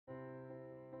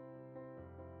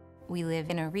We live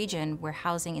in a region where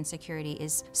housing insecurity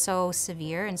is so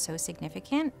severe and so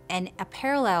significant. And a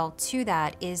parallel to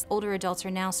that is older adults are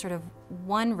now sort of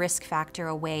one risk factor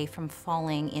away from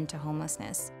falling into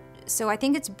homelessness. So I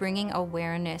think it's bringing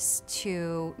awareness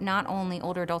to not only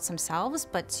older adults themselves,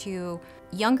 but to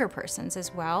younger persons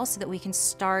as well, so that we can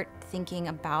start thinking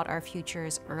about our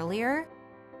futures earlier.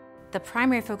 The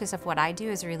primary focus of what I do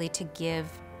is really to give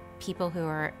people who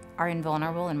are in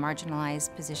vulnerable and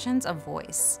marginalized positions a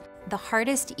voice. The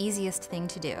hardest, easiest thing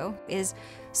to do is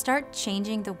start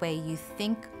changing the way you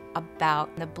think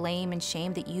about the blame and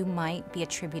shame that you might be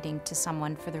attributing to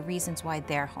someone for the reasons why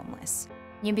they're homeless.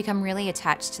 You become really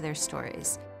attached to their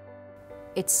stories.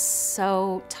 It's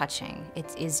so touching.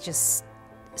 It is just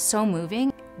so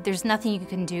moving. There's nothing you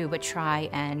can do but try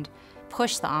and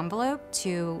push the envelope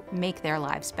to make their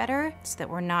lives better so that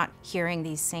we're not hearing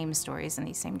these same stories and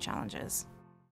these same challenges.